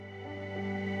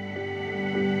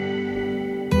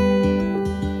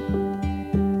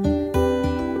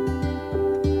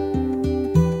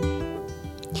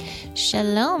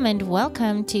Shalom and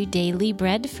welcome to Daily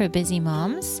Bread for Busy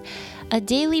Moms, a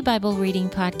daily Bible reading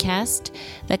podcast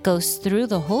that goes through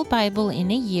the whole Bible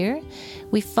in a year.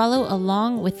 We follow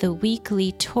along with the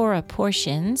weekly Torah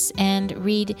portions and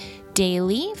read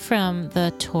daily from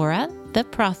the Torah, the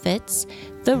prophets,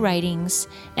 the writings,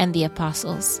 and the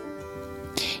apostles.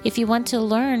 If you want to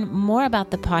learn more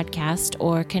about the podcast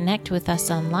or connect with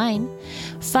us online,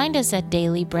 find us at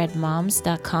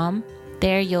dailybreadmoms.com.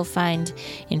 There you'll find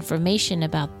information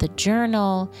about the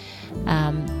journal,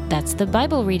 that's the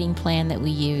Bible reading plan that we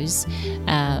use,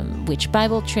 which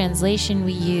Bible translation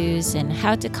we use, and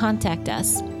how to contact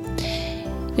us.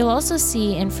 You'll also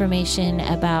see information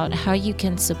about how you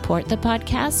can support the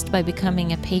podcast by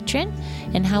becoming a patron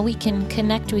and how we can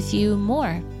connect with you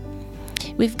more.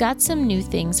 We've got some new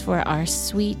things for our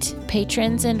sweet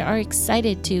patrons and are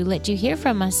excited to let you hear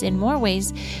from us in more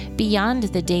ways beyond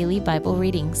the daily Bible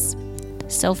readings.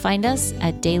 So find us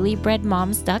at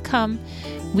dailybreadmoms.com.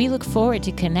 We look forward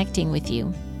to connecting with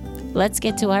you. Let's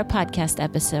get to our podcast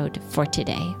episode for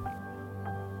today.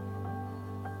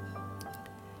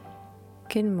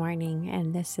 Good morning,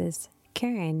 and this is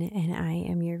Karen, and I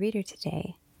am your reader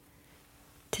today.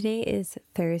 Today is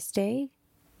Thursday,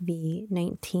 the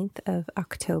 19th of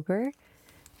October,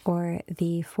 or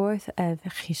the 4th of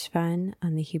Cheshvan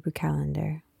on the Hebrew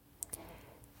calendar.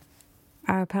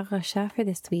 Our parasha for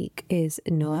this week is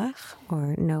Noach,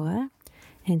 or Noah,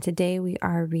 and today we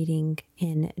are reading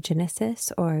in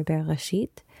Genesis, or Bereshit,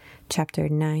 chapter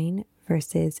 9,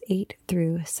 verses 8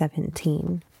 through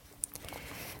 17.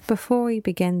 Before we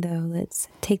begin, though, let's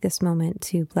take this moment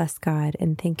to bless God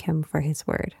and thank Him for His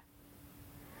word.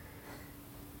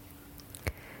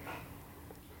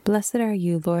 Blessed are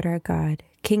you, Lord our God,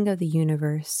 King of the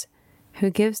universe, who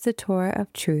gives the Torah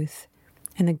of truth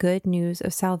and the good news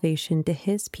of salvation to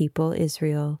His people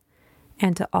Israel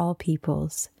and to all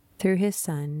peoples through His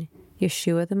Son,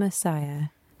 Yeshua the Messiah,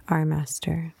 our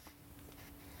Master.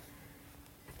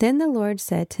 Then the Lord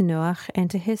said to Noach and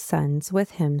to his sons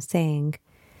with him, saying,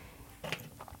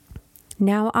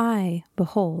 Now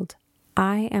behold,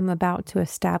 I am about to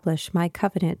establish my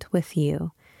covenant with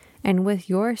you, and with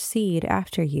your seed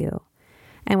after you,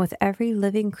 and with every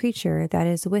living creature that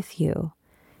is with you,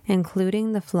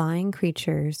 including the flying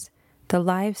creatures, the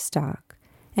livestock,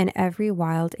 and every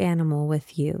wild animal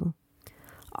with you.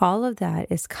 All of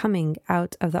that is coming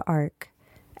out of the ark,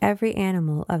 every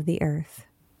animal of the earth.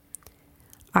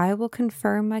 I will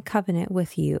confirm my covenant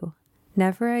with you.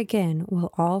 Never again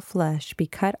will all flesh be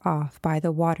cut off by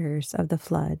the waters of the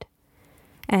flood,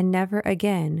 and never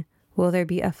again will there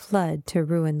be a flood to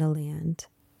ruin the land.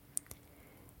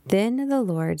 Then the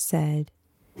Lord said,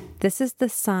 This is the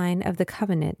sign of the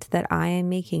covenant that I am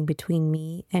making between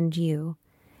me and you,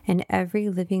 and every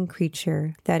living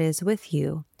creature that is with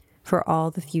you for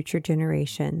all the future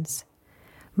generations.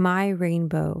 My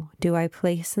rainbow do I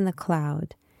place in the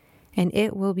cloud, and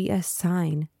it will be a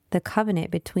sign, the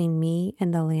covenant between me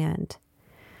and the land.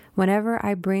 Whenever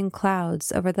I bring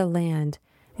clouds over the land,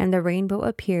 and the rainbow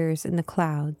appears in the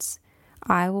clouds,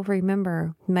 I will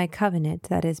remember my covenant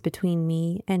that is between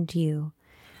me and you,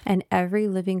 and every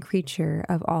living creature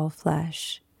of all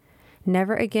flesh.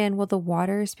 Never again will the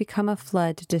waters become a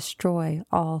flood to destroy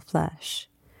all flesh.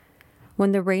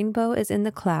 When the rainbow is in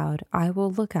the cloud, I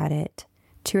will look at it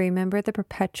to remember the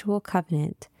perpetual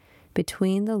covenant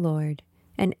between the Lord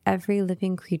and every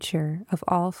living creature of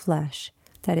all flesh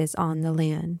that is on the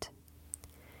land.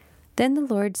 Then the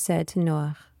Lord said to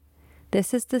Noach,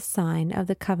 This is the sign of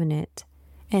the covenant,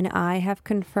 and I have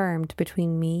confirmed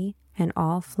between me and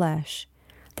all flesh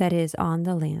that is on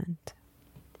the land.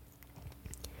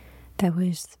 That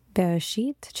was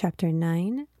Bereshit, chapter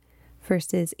 9,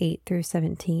 verses 8 through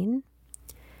 17.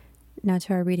 Now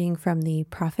to our reading from the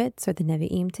prophets, or the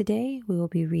Nevi'im today. We will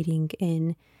be reading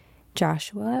in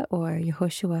Joshua, or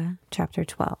Yehoshua, chapter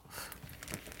 12.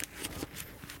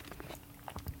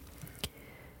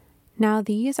 Now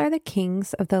these are the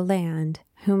kings of the land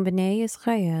whom Bnei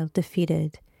Israel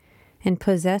defeated, and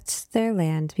possessed their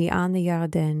land beyond the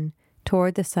Yarden,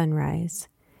 toward the sunrise,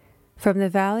 from the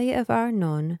valley of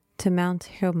Arnon to Mount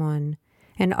Hermon,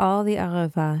 and all the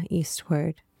Arava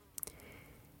eastward.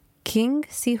 King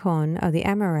Sihon of the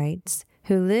Amorites,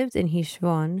 who lived in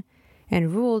Cheshvan,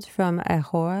 and ruled from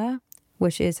Ahorah,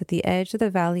 which is at the edge of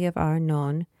the valley of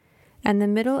Arnon, and the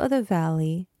middle of the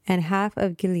valley, and half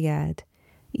of Gilead,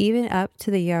 even up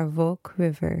to the Yarvok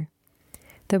river,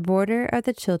 the border of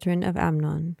the children of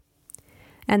Amnon,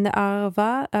 and the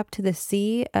Arava up to the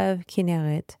sea of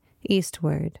Kinneret,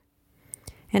 eastward,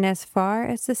 and as far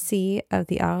as the sea of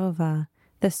the Arava,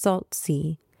 the salt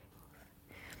sea,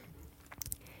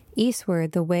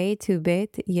 eastward the way to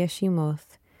Beit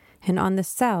Yeshimoth, and on the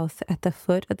south at the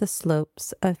foot of the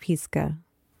slopes of Pisgah.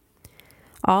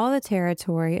 All the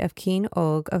territory of King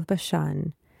Og of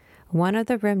Bashan, one of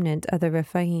the remnant of the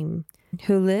Rephaim,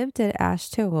 who lived at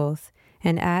Ashtaroth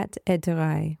and at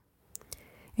Edrei,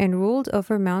 and ruled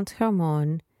over Mount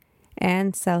Hermon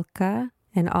and Selka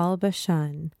and all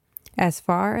Bashan, as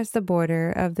far as the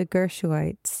border of the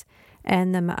Gershuites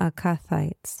and the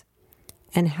Maacathites,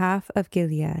 and half of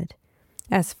Gilead,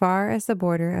 as far as the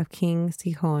border of King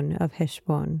Sihon of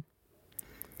Heshbon.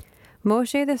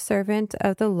 Moshe the servant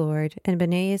of the Lord and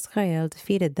Bnei Israel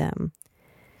defeated them.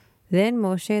 Then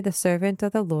Moshe the servant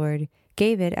of the Lord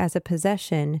gave it as a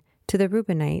possession to the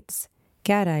Reubenites,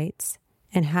 Gadites,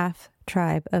 and half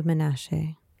tribe of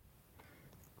Manasseh.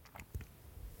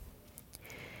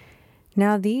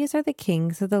 Now these are the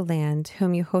kings of the land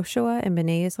whom Yehoshua and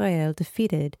Bnei Israel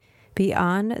defeated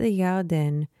beyond the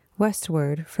Yarden,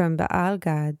 westward from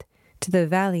Baal-Gad to the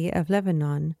valley of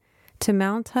Lebanon, to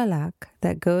Mount Halak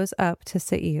that goes up to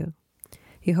Seir.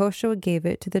 Yehoshua gave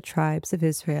it to the tribes of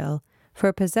Israel for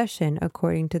a possession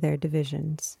according to their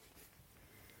divisions.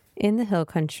 In the hill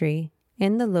country,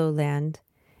 in the lowland,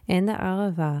 in the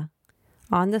Arava,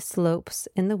 on the slopes,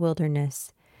 in the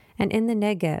wilderness, and in the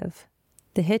Negev,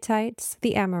 the Hittites,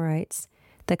 the Amorites,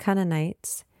 the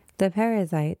Canaanites, the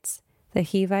Perizzites, the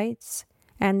Hivites,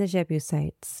 and the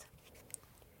Jebusites.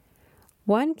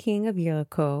 One king of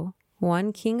Jericho,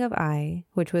 one king of Ai,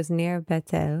 which was near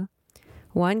Bethel,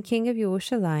 one king of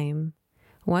Jerusalem,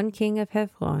 one king of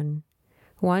Hebron,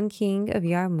 one king of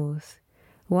Yarmuth,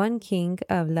 one king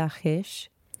of Lachish,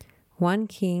 one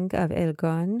king of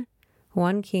Elgon,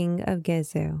 one king of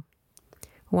Gezer,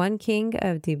 one king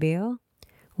of Dibir,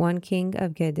 one king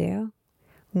of Geder,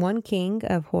 one king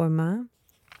of Hormah,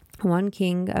 one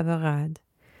king of Arad,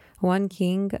 one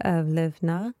king of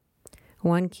Livnah,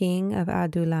 one king of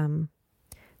Adulam,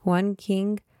 one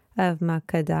king of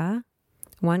Makkedah,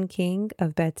 one king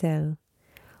of Bethel,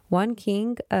 one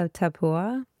king of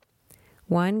Tappuah,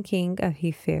 one king of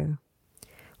Hefer,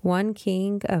 one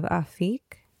king of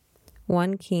Aphik,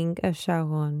 one king of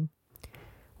Sharon,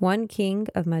 one king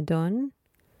of Madon,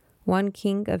 one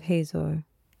king of Hazor,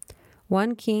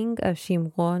 one king of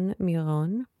Shimron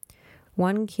Miron,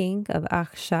 one king of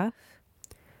Achshaph,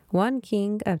 one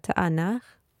king of Ta'anach,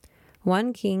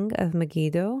 one king of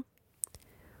Megiddo,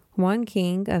 one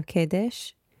king of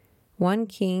Kedesh, one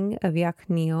king of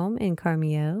Yachneom in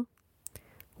Carmiel,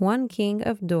 one king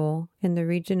of Dor in the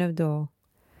region of Dor,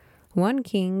 one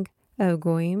king of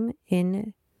Goim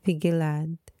in the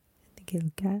Gilgad,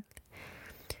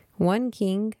 one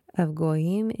king of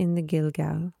Goim in the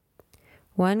Gilgal,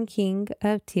 one king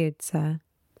of Tirzah,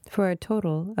 for a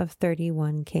total of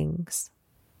 31 kings.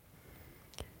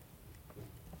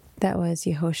 That was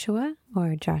Yehoshua,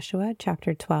 or Joshua,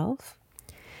 chapter 12.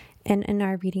 And in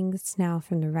our readings now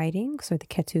from the writings, or the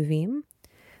Ketuvim,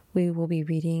 we will be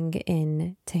reading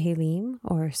in Tehillim,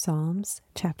 or Psalms,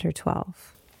 chapter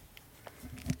 12.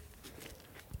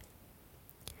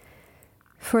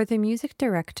 For the music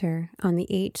director on the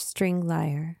 8-string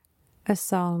lyre, a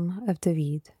psalm of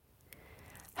David.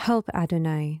 Help,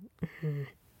 Adonai.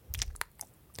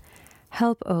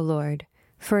 Help, O Lord,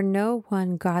 for no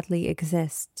one godly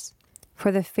exists,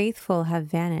 for the faithful have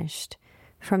vanished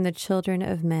from the children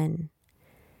of men.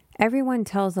 Everyone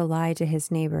tells a lie to his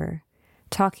neighbor,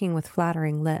 talking with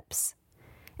flattering lips,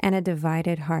 and a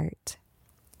divided heart.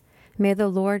 May the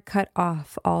Lord cut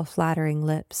off all flattering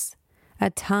lips, a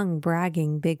tongue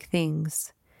bragging big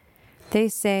things. They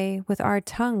say, with our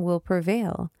tongue we'll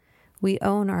prevail. We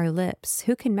own our lips.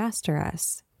 Who can master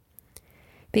us?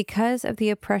 Because of the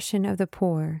oppression of the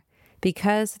poor,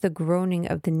 because of the groaning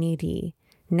of the needy,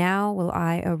 now will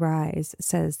I arise,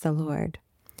 says the Lord.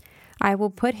 I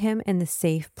will put him in the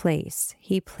safe place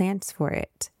he plants for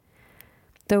it.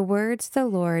 The words of the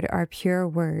Lord are pure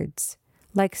words,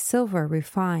 like silver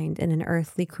refined in an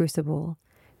earthly crucible,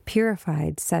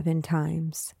 purified 7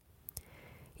 times.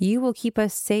 You will keep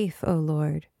us safe, O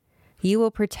Lord. You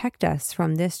will protect us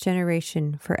from this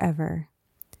generation forever.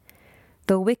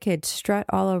 The wicked strut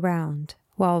all around,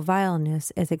 while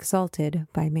vileness is exalted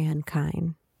by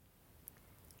mankind.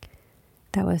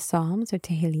 That was Psalms, or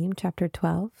Tehillim, chapter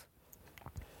 12.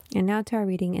 And now to our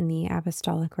reading in the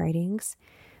Apostolic Writings.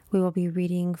 We will be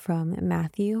reading from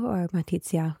Matthew, or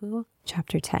Matityahu,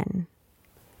 chapter 10.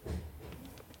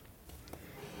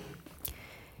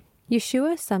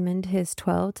 Yeshua summoned his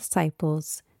 12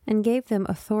 disciples and gave them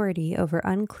authority over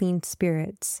unclean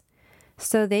spirits,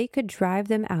 so they could drive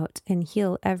them out and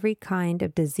heal every kind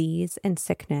of disease and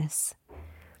sickness.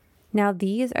 Now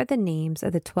these are the names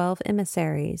of the 12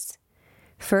 emissaries.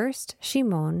 First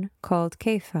Shimon, called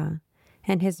Kepha,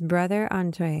 and his brother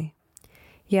Andre,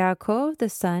 Yaakov the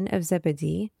son of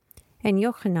Zebedee, and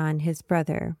Yochanan his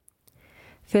brother,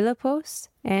 Philippos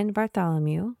and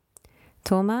Bartholomew,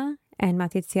 Toma and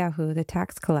Matityahu the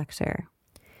tax collector,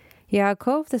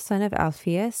 Yaakov the son of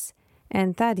Alphaeus,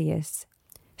 and Thaddeus,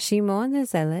 Shimon the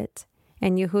zealot,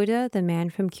 and Yehuda the man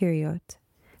from Kiriot,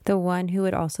 the one who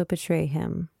would also betray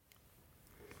him.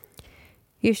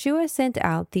 Yeshua sent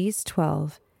out these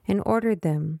 12 and ordered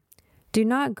them, "Do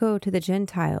not go to the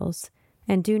Gentiles,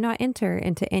 and do not enter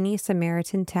into any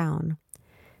Samaritan town,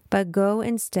 but go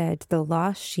instead to the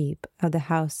lost sheep of the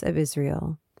house of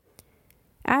Israel.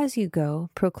 As you go,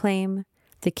 proclaim,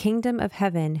 'The kingdom of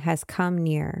heaven has come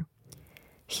near.'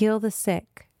 Heal the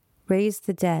sick, raise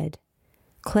the dead,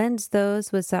 cleanse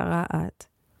those with zara'at,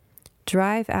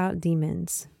 drive out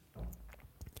demons.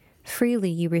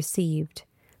 Freely you received,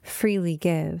 freely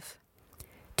give.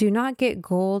 Do not get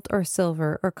gold or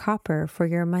silver or copper for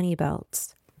your money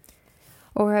belts,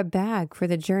 or a bag for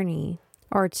the journey,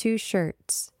 or 2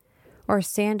 shirts, or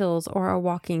sandals or a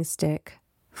walking stick,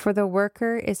 for the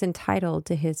worker is entitled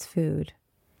to his food.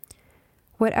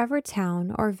 Whatever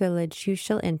town or village you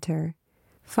shall enter,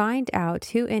 find out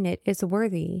who in it is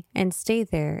worthy and stay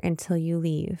there until you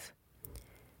leave.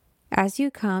 As you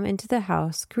come into the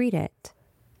house, greet it.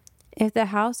 If the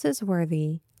house is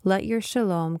worthy, let your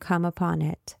shalom come upon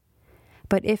it.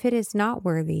 But if it is not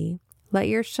worthy, let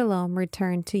your shalom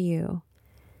return to you.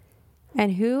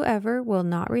 And whoever will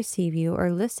not receive you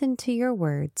or listen to your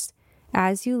words,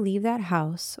 as you leave that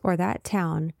house or that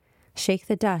town, shake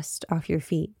the dust off your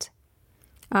feet.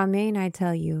 Amen, I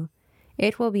tell you,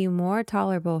 it will be more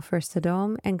tolerable for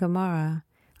Sodom and Gomorrah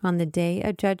on the day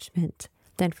of judgment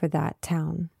than for that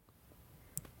town.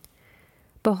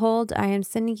 Behold, I am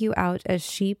sending you out as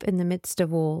sheep in the midst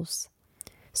of wolves.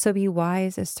 So be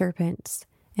wise as serpents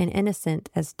and innocent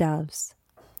as doves.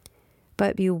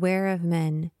 But beware of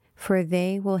men, for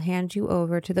they will hand you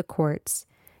over to the courts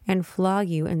and flog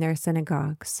you in their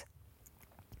synagogues.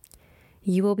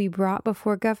 You will be brought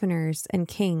before governors and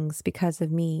kings because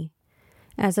of me,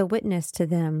 as a witness to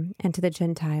them and to the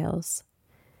Gentiles.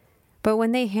 But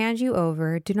when they hand you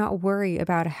over, do not worry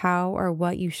about how or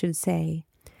what you should say,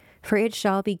 for it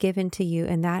shall be given to you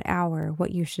in that hour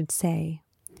what you should say.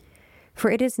 For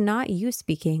it is not you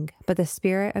speaking, but the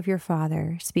Spirit of your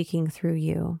Father speaking through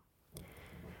you.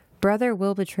 Brother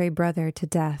will betray brother to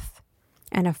death,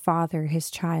 and a father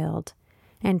his child,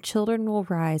 and children will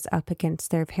rise up against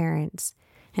their parents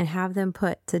and have them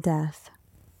put to death.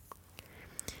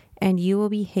 And you will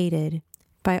be hated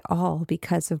by all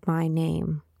because of my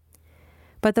name.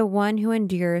 But the one who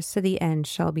endures to the end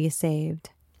shall be saved.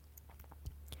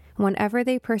 Whenever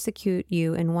they persecute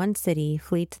you in one city,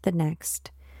 flee to the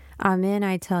next. Amen,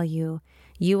 I tell you,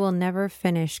 you will never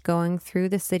finish going through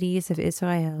the cities of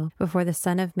Israel before the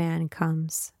Son of Man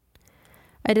comes.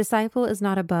 A disciple is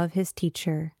not above his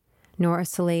teacher, nor a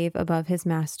slave above his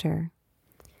master.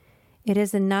 It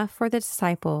is enough for the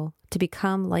disciple to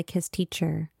become like his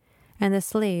teacher, and the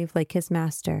slave like his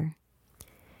master.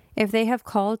 If they have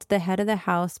called the head of the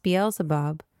house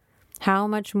Beelzebub, how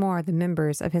much more the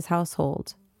members of his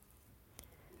household?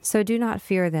 So do not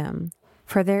fear them,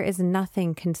 for there is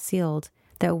nothing concealed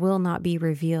that will not be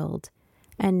revealed,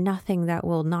 and nothing that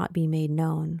will not be made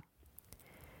known.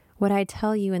 What I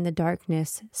tell you in the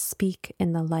darkness, speak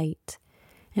in the light,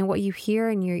 and what you hear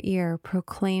in your ear,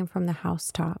 proclaim from the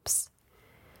housetops.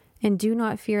 And do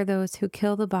not fear those who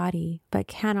kill the body, but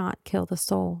cannot kill the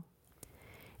soul.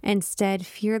 Instead,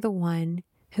 fear the one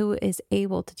who is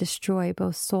able to destroy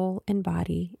both soul and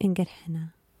body in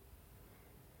Gehenna.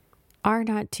 Are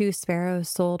not 2 sparrows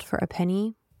sold for a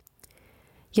penny?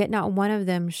 Yet not one of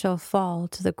them shall fall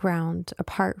to the ground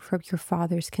apart from your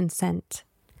Father's consent.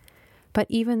 But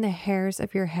even the hairs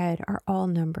of your head are all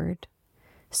numbered.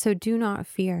 So do not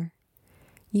fear.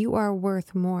 You are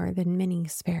worth more than many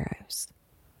sparrows.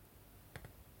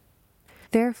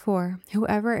 Therefore,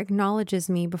 whoever acknowledges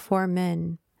me before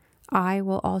men, I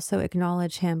will also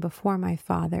acknowledge him before my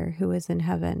Father who is in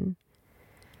heaven.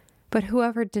 But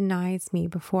whoever denies me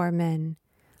before men,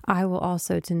 I will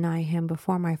also deny him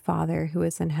before my Father who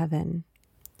is in heaven.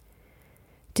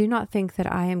 Do not think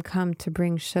that I am come to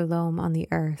bring shalom on the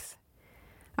earth.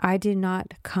 I do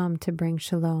not come to bring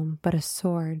shalom, but a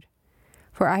sword.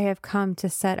 For I have come to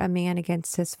set a man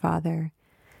against his father,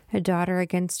 a daughter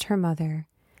against her mother,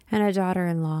 and a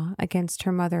daughter-in-law against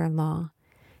her mother-in-law,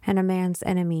 and a man's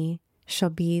enemy shall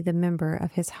be the member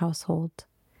of his household.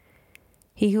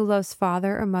 He who loves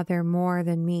father or mother more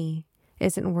than me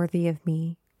isn't worthy of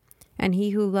me, and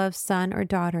he who loves son or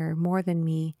daughter more than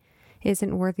me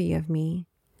isn't worthy of me.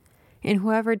 And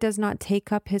whoever does not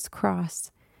take up his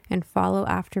cross and follow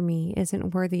after me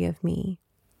isn't worthy of me.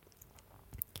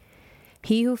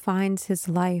 He who finds his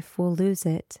life will lose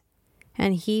it,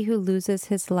 and he who loses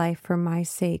his life for my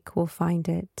sake will find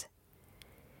it.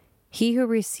 He who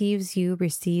receives you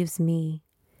receives me,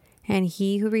 and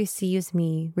he who receives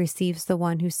me receives the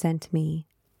one who sent me.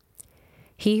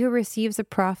 He who receives a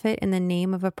prophet in the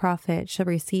name of a prophet shall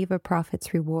receive a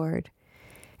prophet's reward,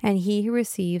 and he who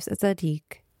receives a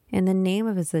tzaddik in the name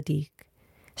of a tzaddik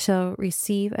shall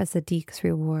receive a tzaddik's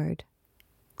reward.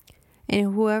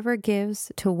 And whoever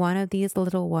gives to one of these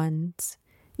little ones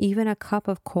even a cup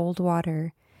of cold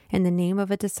water in the name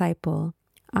of a disciple,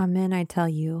 amen, I tell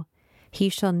you, he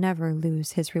shall never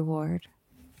lose his reward.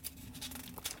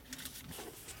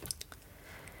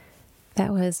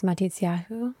 That was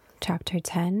Matityahu, chapter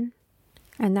 10,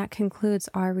 and that concludes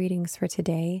our readings for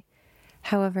today.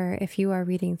 However, if you are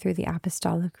reading through the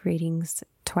apostolic readings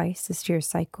twice this year's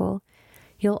cycle,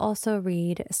 you'll also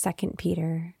read 2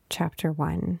 Peter chapter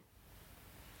 1.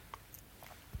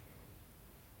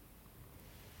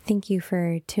 Thank you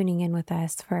for tuning in with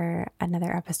us for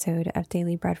another episode of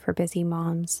Daily Bread for Busy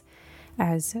Moms,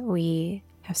 as we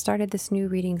have started this new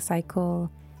reading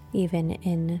cycle, even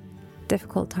in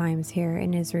difficult times here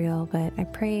in Israel. But I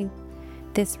pray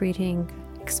this reading,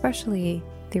 especially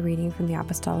the reading from the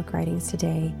apostolic writings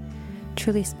today,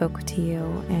 truly spoke to you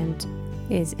and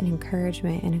is an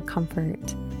encouragement and a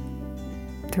comfort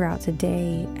throughout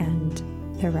today and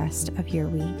the rest of your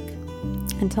week.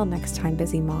 Until next time,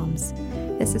 busy moms,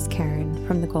 this is Karen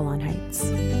from the Golan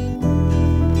Heights.